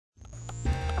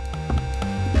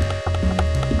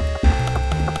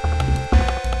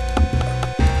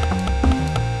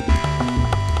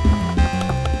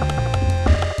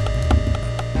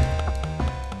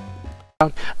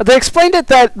They explained it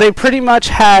that they pretty much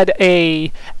had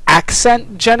a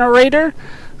accent generator,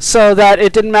 so that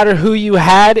it didn't matter who you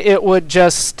had, it would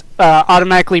just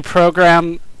automatically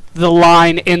program the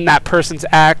line in that person's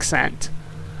accent.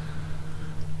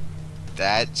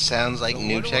 That sounds like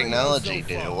new technology.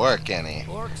 Did it work any?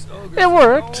 It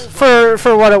worked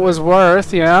for what it was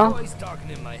worth, you know.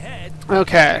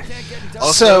 Okay.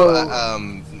 Also,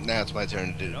 now it's my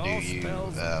turn to do you.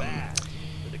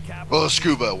 Well,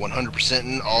 Scuba, 100%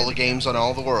 in all the games on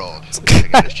all the world.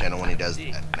 Check out his channel when he does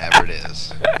that, whatever it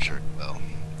is. I'm sure it will.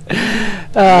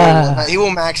 He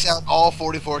will max out all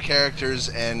 44 characters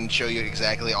and show you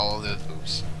exactly all of the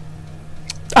moves.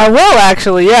 I will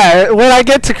actually, yeah. When I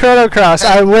get to Chrono Cross,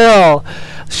 I will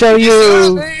show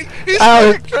you. He's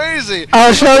crazy.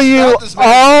 I'll show you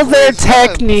all their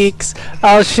techniques.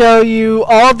 I'll show you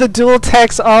all the dual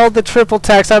techs, all the triple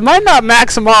techs. I might not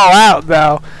max them all out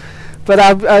though, but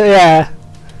yeah,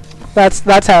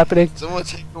 that's happening. Someone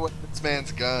take away this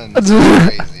man's gun. It's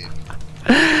crazy.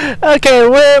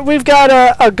 Okay, we've got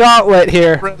a gauntlet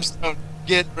here. Brimstone,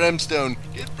 get Brimstone,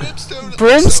 get Brimstone.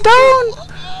 Brimstone?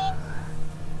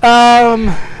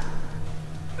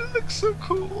 It looks so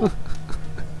cool.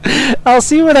 I'll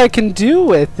see what I can do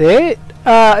with it.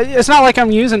 It's not like I'm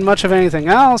using much of anything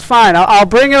else. Fine, I'll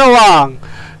bring it along,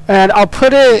 and I'll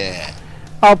put it. Yeah.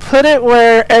 I'll put it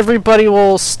where everybody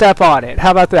will step on it. How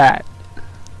about that?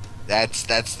 That's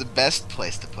the best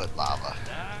place to put lava.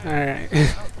 All right.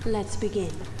 Let's begin.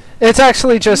 It's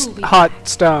actually just hot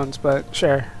stones, but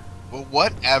sure. Well,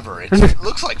 whatever. It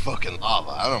looks like fucking lava.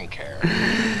 I don't care.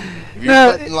 If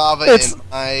you're putting lava in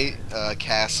my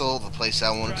castle, the place I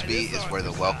want it to be is where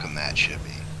the welcome mat should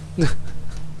be.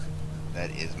 That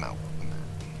is my welcome mat.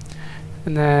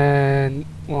 And then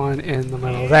one in the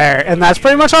middle there. And that's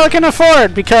pretty much all I can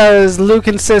afford because Luke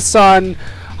insists on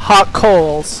hot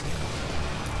coals.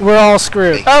 We're all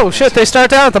screwed. Oh shit, they start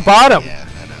down at the bottom. Yeah,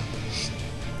 I know.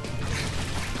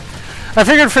 I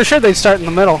figured for sure they'd start in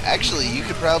the middle. Actually, you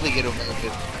could probably get away with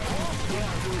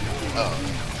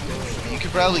you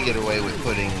could probably get away with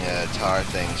putting tar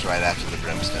things right after the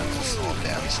brimstones to slow them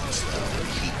down since the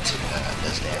heat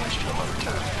does damage to them over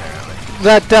time, apparently.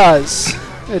 That does.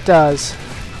 It does.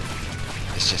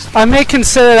 It's just I may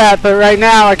consider that, but right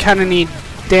now I kind of need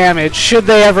damage. Should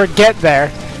they ever get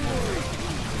there?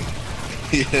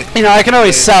 You know, I can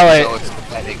always sell it. So it's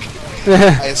pathetic.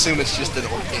 I assume it's just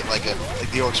like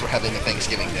the orcs were having a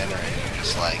Thanksgiving dinner and you're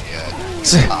just like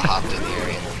hopped in the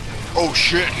area. Oh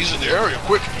shit, he's in the area!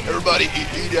 Quick, everybody,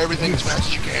 eat everything as fast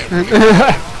as you can.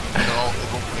 They're all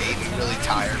overweight and really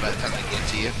tired by the time they get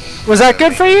to you. Was that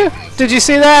good for you? Did you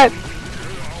see that?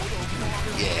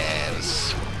 Yeah, it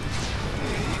was.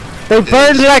 They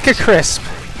burned like a crisp.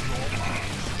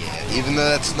 Yeah, even though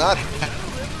that's not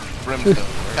brimstone.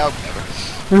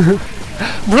 However.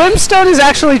 Brimstone is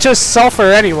actually just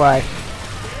sulfur anyway.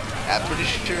 I'm pretty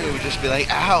sure it would just be like,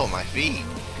 ow, my feet.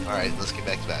 Alright, let's get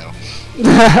back to battle.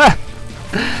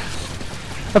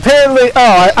 Apparently,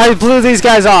 oh, I blew these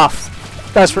guys off.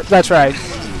 That's right.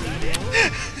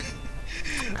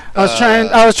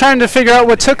 I was trying to figure out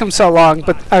what took them so long,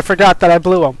 but I forgot that I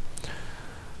blew them.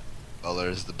 Baller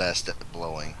is the best at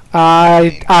blowing.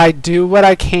 I do what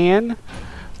I can.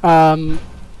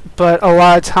 But a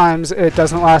lot of times it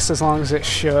doesn't last as long as it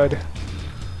should.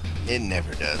 It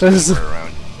never does.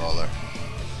 Around Baller.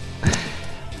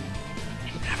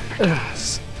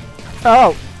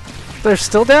 Oh, they're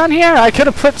still down here? I could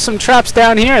have put some traps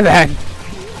down here then.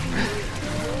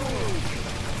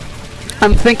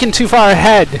 I'm thinking too far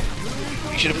ahead.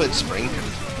 You should have put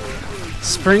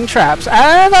spring traps.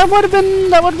 That would have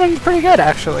been pretty good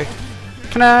actually.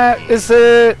 Can I? Is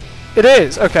it? It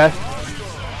is. Okay.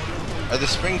 Are the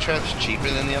spring traps cheaper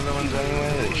than the other ones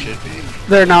anyway? They should be.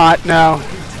 They're not, no.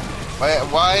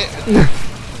 Why?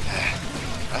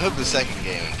 I hope the second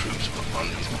game improves on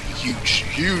these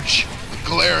huge,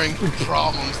 glaring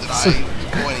problems that I'm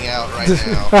pointing out right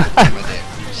now.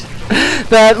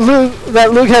 that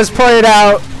Luke has pointed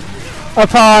out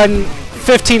upon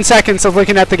 15 seconds of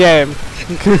looking at the game.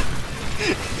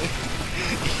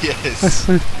 Yes.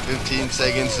 15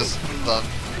 seconds is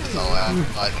all out.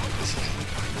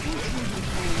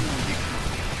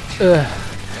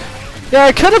 Yeah,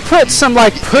 I could have put some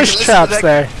like push traps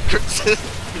there.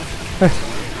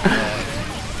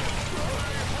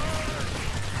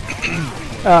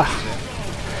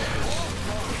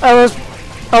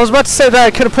 I was about to say that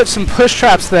I could have put some push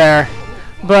traps there,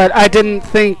 but I didn't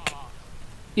think,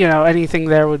 you know, anything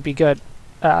there would be good,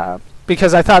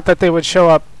 because I thought that they would show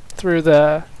up through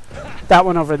that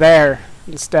one over there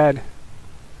instead.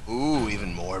 Ooh,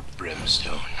 even more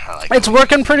brimstone. I like it's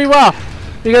working pretty well.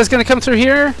 You guys gonna come through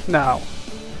here? No.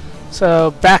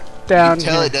 So back down You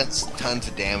can tell here. it does tons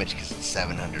of damage because it's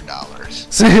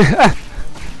 $700.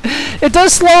 It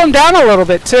does slow him down a little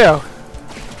bit too.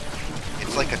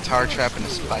 It's like a tar trap and a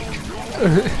spike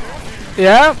trap.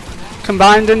 Yeah,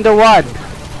 combined into one.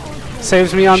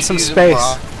 Saves me on some Use it space.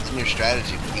 more in your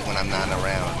strategy when I'm not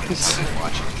around. Because I'm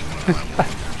watching.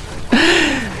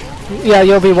 Yeah,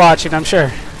 you'll be watching, I'm sure.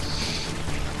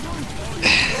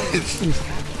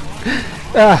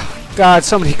 God,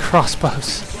 so many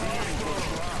crossbows.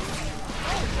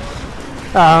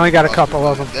 I only got a couple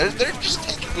of them. They're just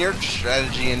taking your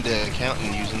strategy into account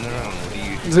and using their own. What do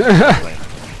you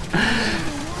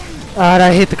God,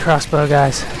 I hate the crossbow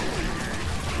guys.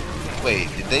 Wait,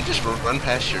 did they just run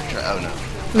past your trap? Oh no.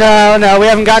 No, we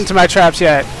haven't gotten to my traps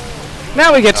yet.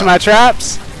 Now we get to my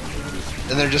traps.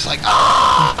 And they're just like,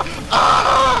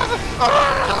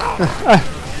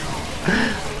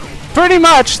 Pretty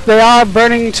much, they are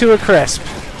burning to a crisp.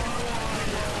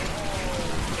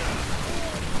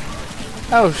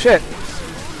 Oh shit.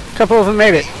 A couple of them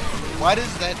made it. Why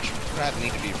does that trap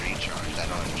need to be recharged? I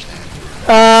don't understand.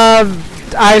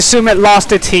 I assume it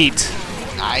lost its heat.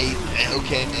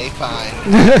 Okay, fine.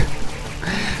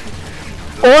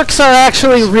 Orcs are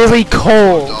actually really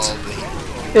cold.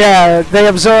 Yeah, they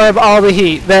absorb all the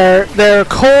heat. They're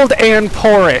cold and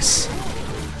porous,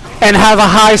 and have a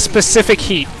high specific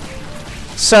heat.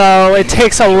 So it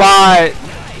takes a lot.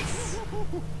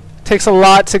 Takes a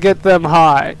lot to get them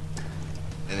hot.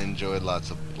 And enjoy lots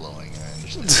of blowing. I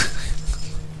understand.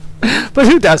 But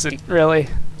who doesn't really?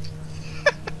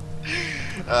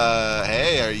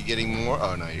 Hey, are you getting more?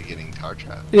 Oh no, you're getting tar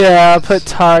traps. Yeah, I'll put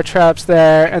tar traps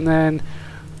there, and then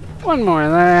one more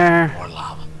there. More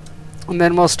lava. And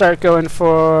then we'll start going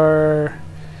for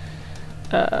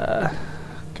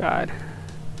God,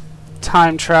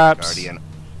 time traps Guardian.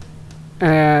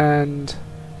 and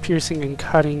piercing and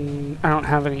cutting. I don't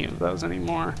have any of those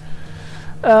anymore.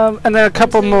 And then a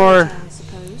couple more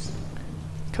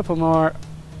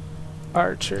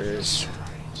archers.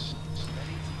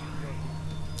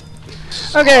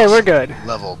 Okay, we're good.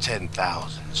 Level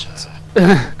 10,000, sir.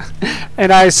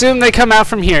 And I assume they come out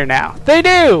from here now. They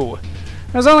do!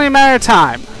 It was only a matter of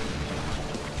time.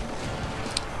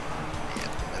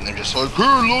 And they're just like,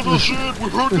 hey, little shit, we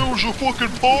heard there was a fucking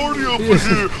party up in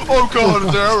here. Oh god,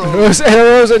 it's arrows. Those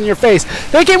arrows in your face.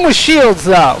 They came with shields,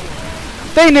 though.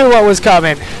 They knew what was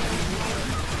coming.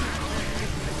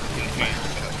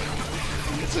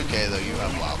 It's okay, though, you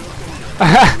have lava.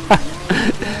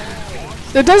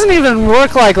 It doesn't even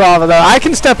work like lava, though. I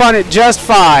can step on it just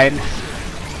fine.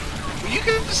 You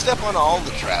can step on all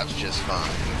the traps just fine.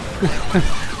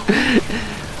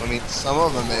 I mean, some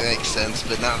of them may make sense,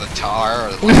 but not the tar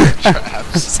or the lava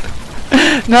traps.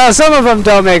 No, some of them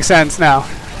don't make sense now.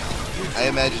 I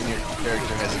imagine your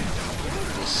character has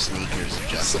little sneakers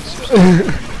adjustments or something.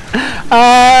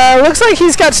 Looks like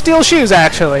he's got steel shoes,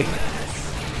 actually.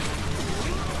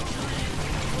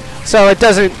 So it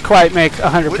doesn't quite make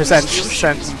 100%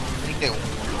 sense. Make it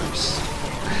worse.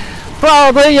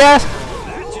 Probably, yeah.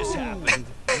 That just happened.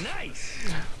 Nice.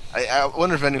 I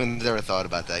wonder if anyone's ever thought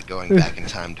about that, going back in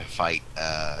time to fight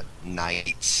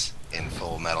knights in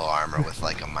full metal armor with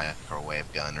like a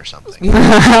microwave gun or something.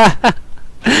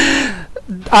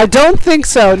 I don't think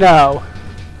so, no.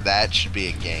 That should be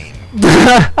a game.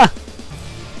 It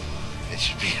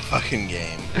should be a fucking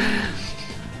game.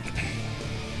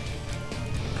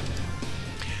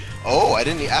 Oh, I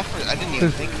didn't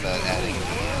even think about adding the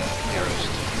arrows to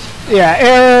this. Yeah,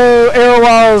 arrow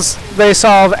walls, they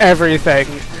solve everything.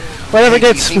 Whatever Do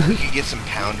you gets... think we could get some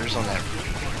pounders on that?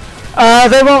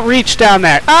 they won't reach down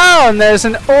there. Oh, and there's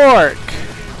an orc.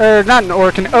 Or, not an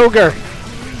orc, an ogre.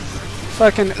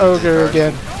 Fucking ogre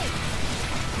again.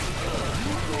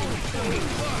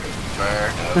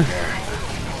 Burn, ogre.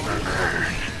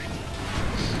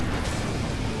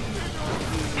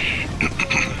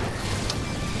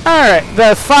 Alright,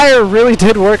 the fire really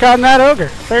did work on that ogre.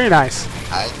 Very nice.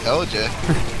 I told you.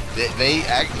 They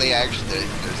actually,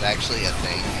 there's actually a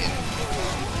thing in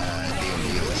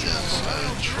D&D that says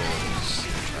trolls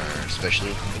are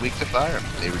especially weak to fire.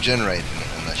 They regenerate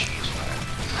unless you use fire.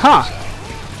 Huh. So,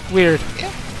 Weird.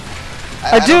 yeah.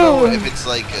 I don't do- know if it's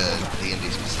like a D&D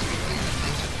specific thing.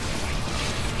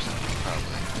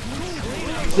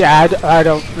 Probably. Yeah, I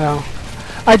don't know.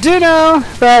 I do know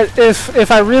that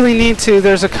if I really need to,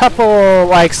 there's a couple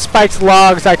like spiked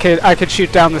logs I could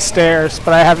shoot down the stairs,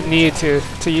 but I haven't needed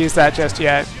to use that just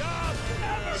yet.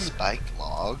 Spiked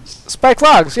logs? Spiked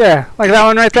logs, yeah, like that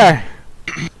one right there.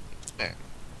 There.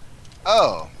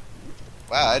 Oh.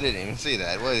 Wow, I didn't even see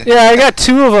that. What? Yeah, I got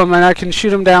 2 of them, and I can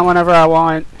shoot them down whenever I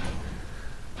want.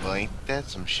 Well, ain't that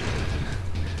some shit?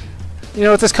 You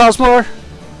know what this calls more?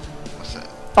 What's that?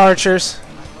 Archers.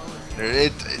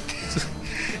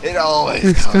 It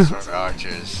always comes from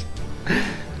archers.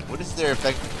 What is their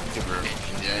effective range?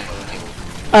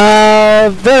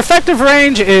 Their effective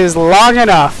range is long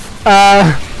enough.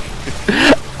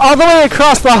 All the way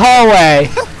across the hallway.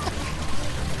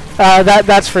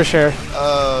 That's for sure.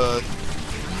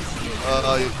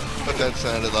 But that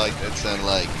sounded like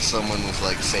someone was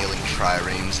like sailing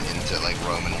triremes into like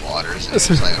Roman waters, and it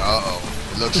was like,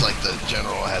 it looks like the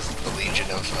general has a legion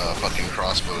of fucking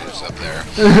crossbows up there.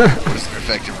 What's their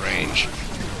effective range?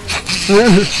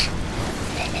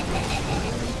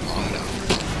 Long enough.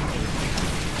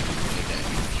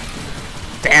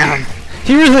 Damn.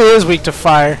 He really is weak to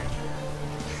fire.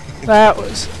 That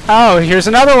was... Oh, here's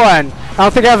another one. I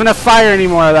don't think I have enough fire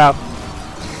anymore, though.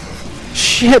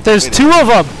 Shit, there's two of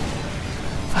them.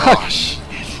 Oh, shit.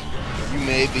 You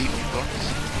may be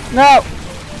close. No.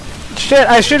 Shit,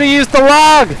 I should have used the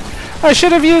log. I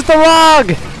should have used the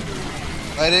log.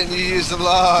 Why didn't you use the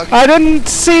log? I didn't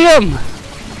see him.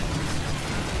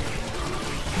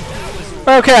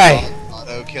 Okay.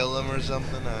 Auto kill him or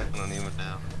something? I don't even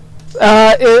know.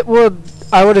 It would...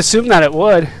 I would assume that it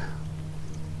would.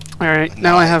 Alright,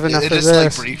 now I have enough of this. It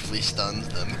just like briefly stuns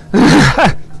them.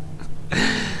 Yeah.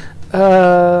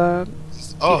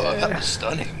 That was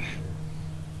stunning.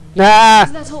 Nah.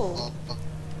 That's all.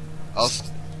 Also,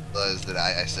 was that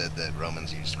I said that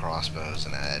Romans used crossbows,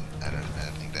 and I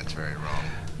think that's very wrong.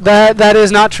 That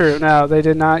is not true. No, they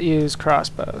did not use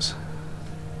crossbows.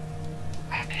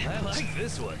 I like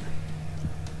this one.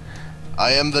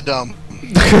 I am the dumb.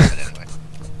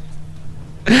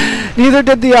 Neither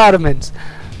did the Ottomans.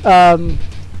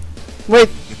 Wait.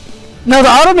 No, the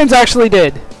Ottomans actually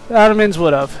did. The Ottomans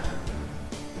would have.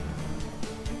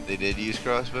 They did use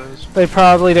crossbows? They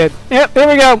probably did. Yep, here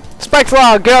we go. Spike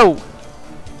log, go.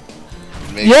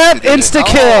 Maybe Yep, they did it.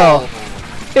 insta-kill. Oh,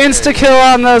 Insta-kill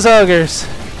on those ogres.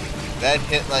 that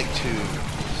hit like 2,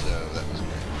 so that was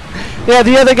great. Yeah,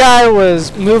 the other guy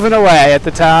was moving away at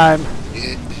the time.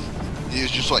 He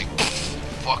was just like,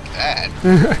 fuck that.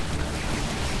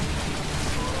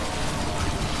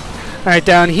 Alright,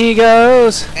 down he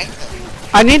goes.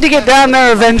 I need to get down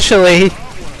there eventually.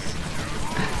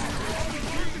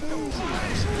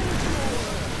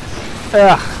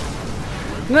 Ugh.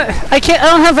 I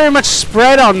don't have very much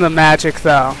spread on the magic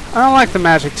though. I don't like the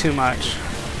magic too much.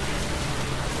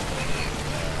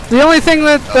 The only thing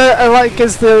that I like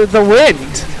is the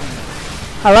wind.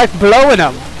 I like blowing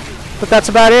them, but that's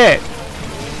about it.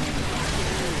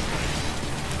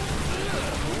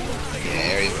 Yeah,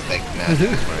 area effect magic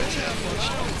is where it's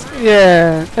at.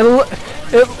 Yeah,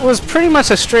 it was pretty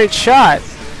much a straight shot.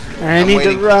 I need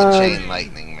to run. Chain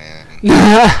lightning, man.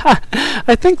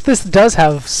 I think this does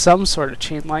have some sort of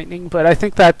chain lightning, but I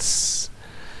think that's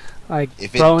like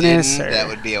If it bonus. didn't, Or that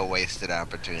would be a wasted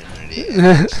opportunity.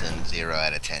 And it's a 0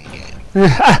 out of 10 game.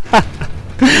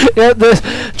 yeah,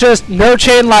 just no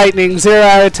chain lightning, 0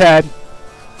 out of 10.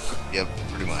 Yep,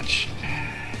 pretty much.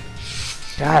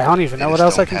 God, I don't even know They what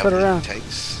just else I don't can have put what it around.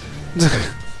 takes.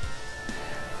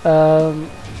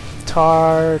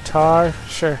 Tar,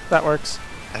 sure, that works.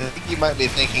 I think you might be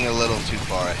thinking a little too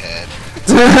far ahead.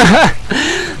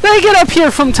 They get up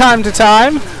here from time to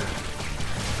time.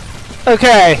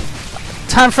 Okay,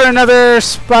 time for another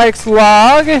spiked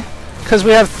log, because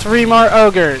we have 3 more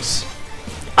ogres.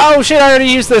 Oh shit, I already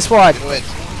used this one. Do it.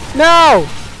 No!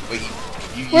 Wait,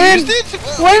 you When? used it?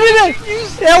 When did I?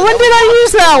 Yeah, when did I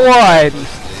use that one?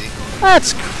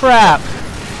 That's crap.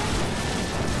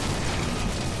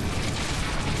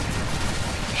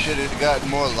 Should have gotten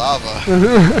more lava.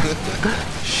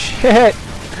 Shit.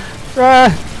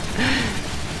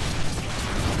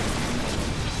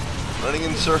 Running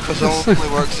in circles only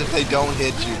works if they don't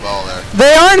hit you, Baller.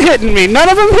 They aren't hitting me. None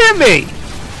of them hit me.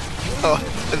 Oh,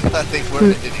 I thought they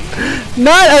were hitting you.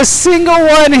 Not a single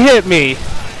one hit me.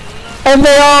 And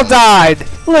they all died.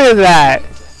 Look at that.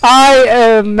 I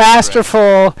am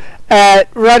masterful at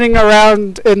running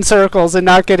around in circles and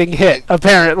not getting hit,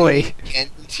 apparently. Can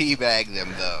you teabag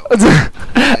them, though?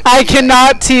 I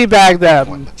cannot teabag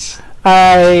them.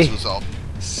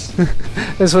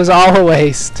 This was all a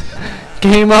waste.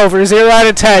 Game over. 0 out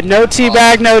of 10. No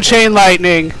teabag, no chain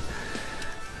lightning.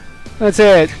 That's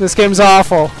it. This game's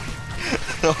awful.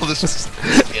 Oh, this is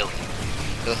silly.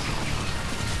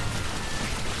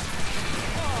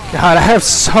 God, I have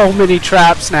so many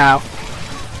traps now.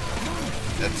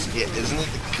 That's it, isn't it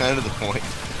kind of the point?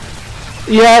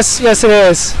 Yes, yes it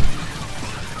is.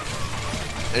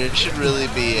 There should really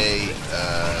be a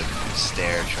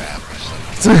stair trap or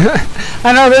something.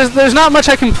 I know there's not much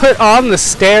I can put on the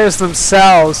stairs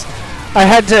themselves. I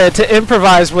had to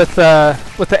improvise with the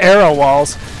arrow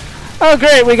walls. Oh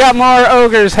great, we got more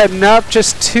ogres heading up.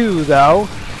 Just 2 though.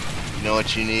 You know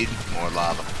what you need? More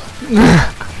lava.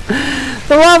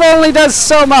 The lava only does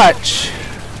so much.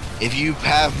 If you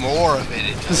have more of it,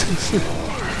 it does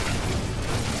more.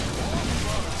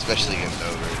 Especially against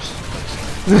ogres.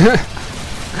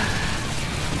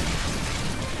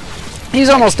 He's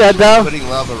almost dead though. Putting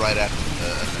lava right after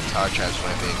the tar traps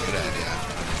might be a good idea.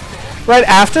 Right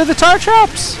after the tar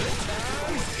traps?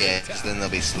 Yeah, because then they'll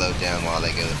be slowed down while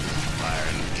they go through the fire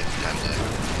and get time to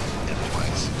hit them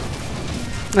twice.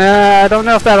 I don't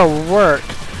know if that'll work.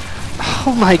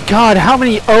 Oh my god, how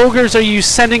many ogres are you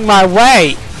sending my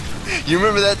way? You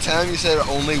remember that time you said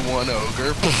only 1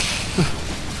 ogre?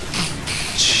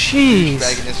 Jeez.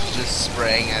 Dragoness was just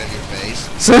spraying out of your face.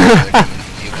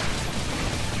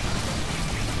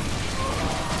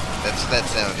 That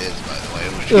sound is, by the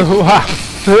way. Wow.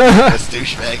 That's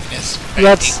douchebagness.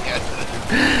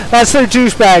 That's their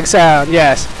douchebag sound,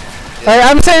 yes. Yeah.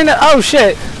 I'm saying, oh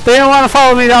shit, they don't want to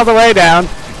follow me all the way down.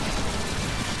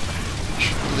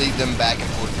 Lead them back and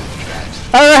forth through the tracks.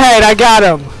 Alright, I got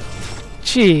him.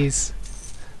 Jeez.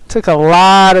 Took a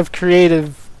lot of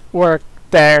creative work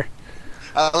there.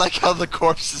 I like how the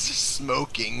corpses are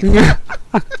smoking.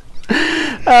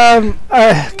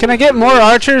 Can I get more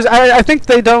archers? I think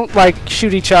they don't like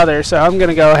shoot each other, so I'm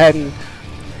gonna go ahead and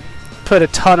put a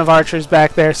ton of archers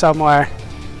back there somewhere.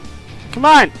 Come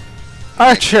on,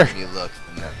 archer. You look,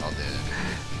 I'll do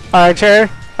it. Archer,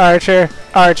 archer,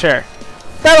 archer.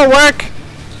 That'll work.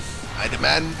 I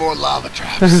demand more lava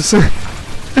traps.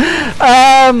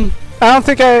 I don't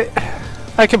think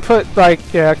I can put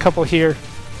like a couple here.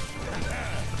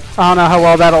 I don't know how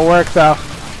well that'll work though.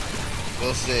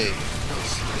 We'll see.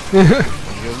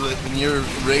 When you're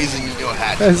raising your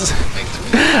hat.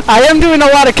 I am doing a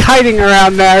lot of kiting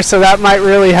around there, so that might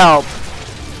really help.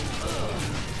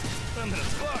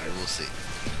 We'll see.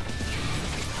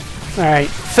 Alright,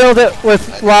 filled it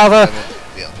with lava.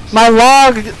 My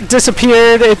log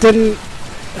disappeared. It didn't...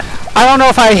 I don't know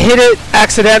if I hit it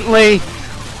accidentally.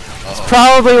 It's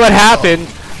probably what happened.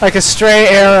 Like a stray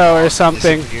arrow or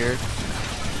something.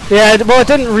 Yeah, well, it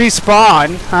didn't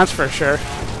respawn, that's for sure.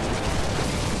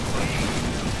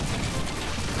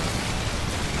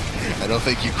 I don't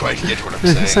think you quite get what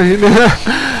I'm saying.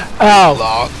 Oh.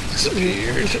 Log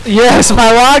disappeared. Yes,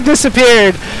 my log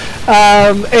disappeared.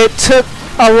 It took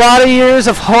a lot of years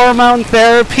of hormone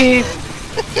therapy.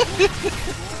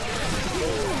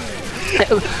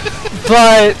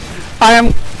 But I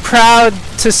am proud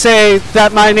to say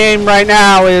that my name right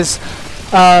now is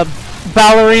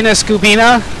Ballerina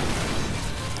Scubina.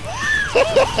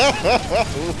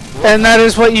 And that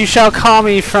is what you shall call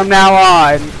me from now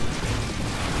on.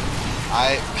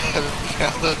 I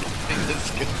don't think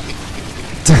this could be.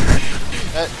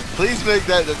 Please make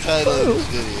that the title of this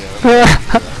video.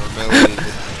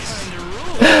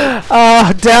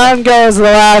 Down goes the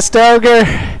last ogre,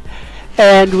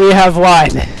 and we have won.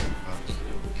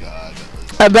 God,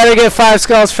 I better get 5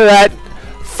 skulls for that.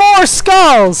 4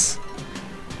 skulls!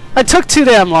 I took too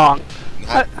damn long.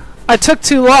 I took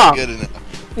too long. Not good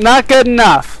enough. Not good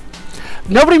enough.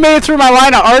 Nobody made it through my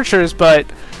line of archers, but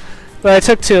I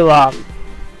took too long.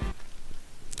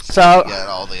 So you got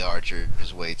all the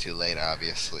archers way too late,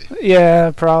 obviously.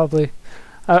 Yeah, probably.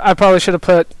 I probably should have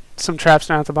put some traps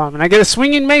down at the bottom, and I get a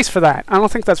swinging mace for that. I don't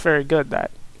think that's very good.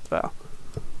 That though.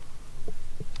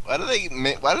 Why do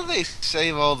they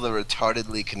save all the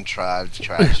retardedly contrived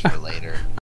traps for later?